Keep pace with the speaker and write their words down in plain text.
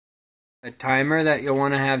A timer that you'll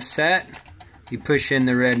want to have set. You push in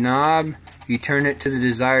the red knob, you turn it to the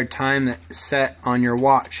desired time that's set on your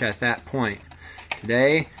watch at that point.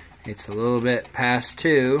 Today it's a little bit past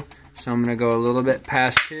 2, so I'm going to go a little bit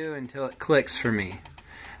past 2 until it clicks for me.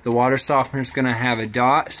 The water softener is going to have a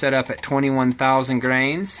dot set up at 21,000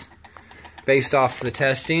 grains. Based off the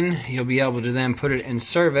testing, you'll be able to then put it in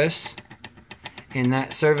service, and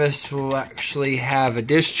that service will actually have a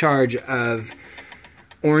discharge of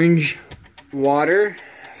orange water.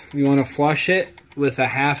 You want to flush it with a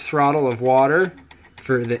half throttle of water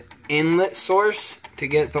for the inlet source to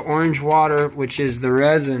get the orange water, which is the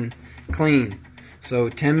resin, clean. So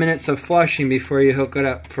 10 minutes of flushing before you hook it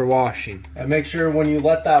up for washing. And make sure when you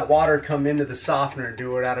let that water come into the softener,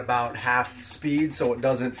 do it at about half speed so it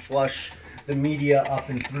doesn't flush the media up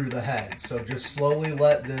and through the head. So just slowly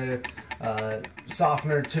let the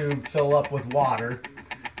softener tube fill up with water,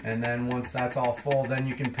 and then once that's all full, then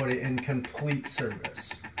you can put it in complete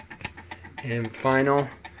service. And final,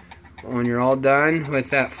 when you're all done with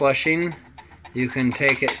that flushing, you can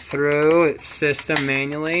take it through its system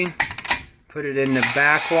manually, put it in the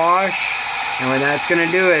backwash, and what that's going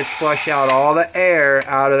to do is flush out all the air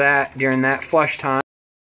out of that during that flush time.